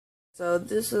So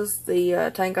this is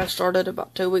the tank I started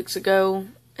about 2 weeks ago,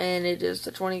 and it is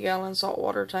the 20-gallon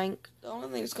saltwater tank. The only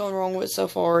thing that's gone wrong with it so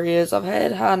far is I've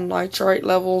had high nitrate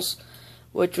levels,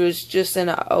 which was just in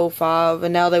a 0.5,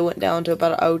 and now they went down to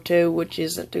about a 0.2, which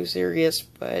isn't too serious,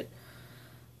 but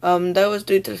that was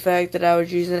due to the fact that I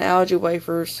was using algae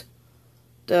wafers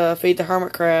to feed the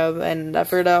hermit crab, and I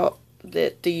figured out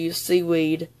that to use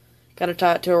seaweed, gotta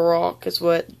tie it to a rock, is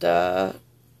what the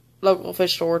local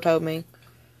fish store told me.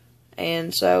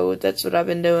 And so that's what I've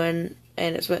been doing,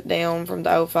 and it's went down from the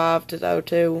 0.5 to the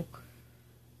 0.2.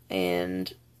 And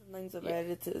some things I've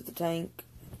added to the tank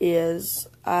is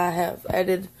I have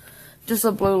added just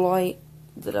a blue light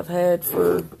that I've had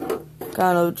for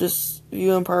kind of just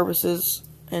viewing purposes,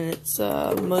 and it's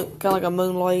kind of like a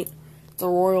moonlight. It's a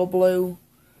royal blue,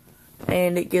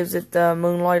 and it gives it the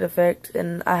moonlight effect,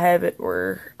 and I have it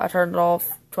where I turn it off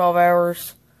 12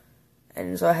 hours,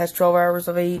 and so it has 12 hours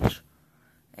of each.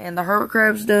 And the hermit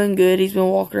crab's doing good. He's been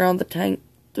walking around the tank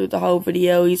through the whole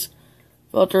video. He's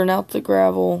filtering out the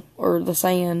gravel, or the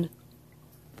sand.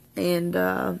 And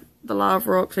the live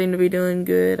rock seem to be doing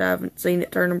good. I haven't seen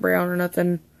it turning brown or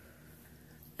nothing.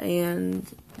 And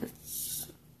it's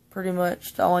pretty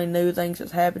much the only new things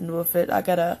that's happened with it. I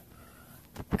got a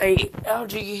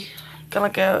algae, kind of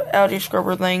like a algae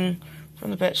scrubber thing from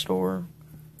the pet store.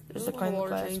 Just to clean the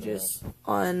water changes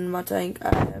on my tank.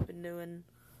 I have been doing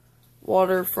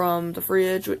water from the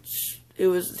fridge, which the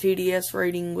TDS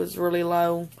rating was really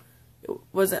low. It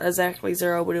wasn't exactly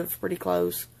 0, but it was pretty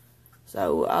close.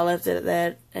 So I left it at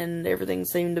that, and everything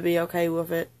seemed to be okay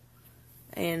with it.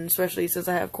 And especially since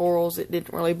I have corals, it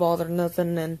didn't really bother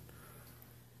nothing, and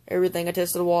everything I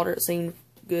tested the water, it seemed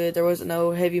good. There wasn't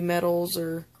no heavy metals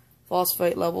or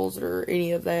phosphate levels or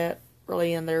any of that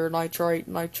really in there,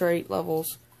 nitrate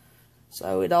levels.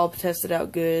 So it all tested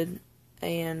out good,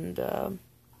 and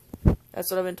that's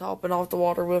what I've been topping off the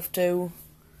water with too.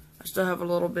 I still have a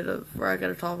little bit of where I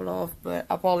gotta top it off, but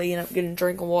I'll probably end up getting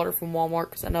drinking water from Walmart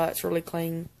because I know it's really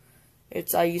clean.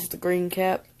 I use the green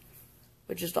cap,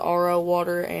 which is the RO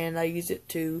water, and I use it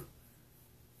to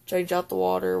change out the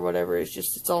water or whatever.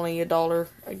 It's only $1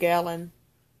 a gallon,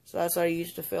 so that's what I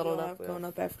use to fill it up. Coming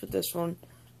up after this one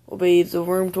will be the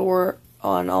room tour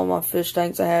on all my fish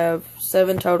tanks. I have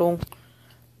 7 total.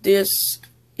 This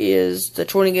is the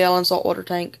 20-gallon saltwater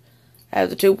tank. I have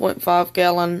the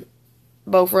 2.5-gallon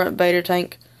Beaufort beta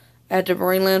tank. I have the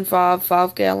Marineland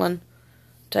 5-gallon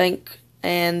tank.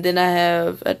 And then I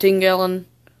have a 10-gallon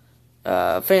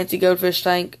fancy goldfish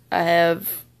tank. I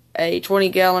have a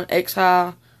 20-gallon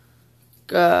X-High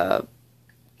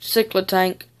cichlid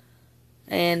tank.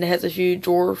 And it has a few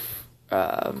dwarf,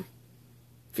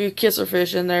 few kisser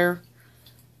fish in there.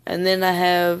 And then I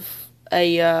have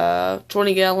a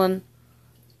 20-gallon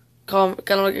kind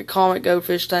of like a comet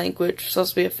goldfish tank, which is supposed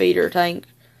to be a feeder tank.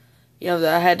 You know,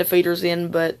 I had the feeders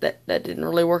in, but that didn't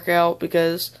really work out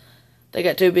because they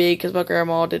got too big, because my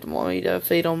grandma didn't want me to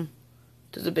feed them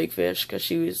to the big fish because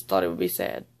she thought it would be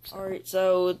sad. Alright,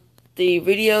 so the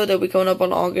video that will be coming up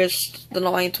on August the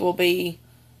 9th will be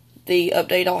the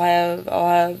update I'll have. I'll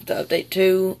have the update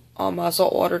 2 on my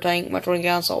saltwater tank, my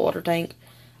 20-gallon saltwater tank.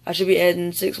 I should be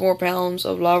adding 6 more pounds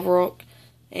of live rock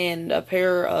and a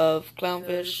pair of clownfish.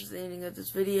 This is the ending of this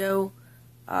video.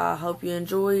 I hope you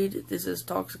enjoyed. This is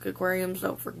Toxic Aquariums.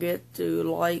 Don't forget to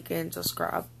like and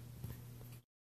subscribe.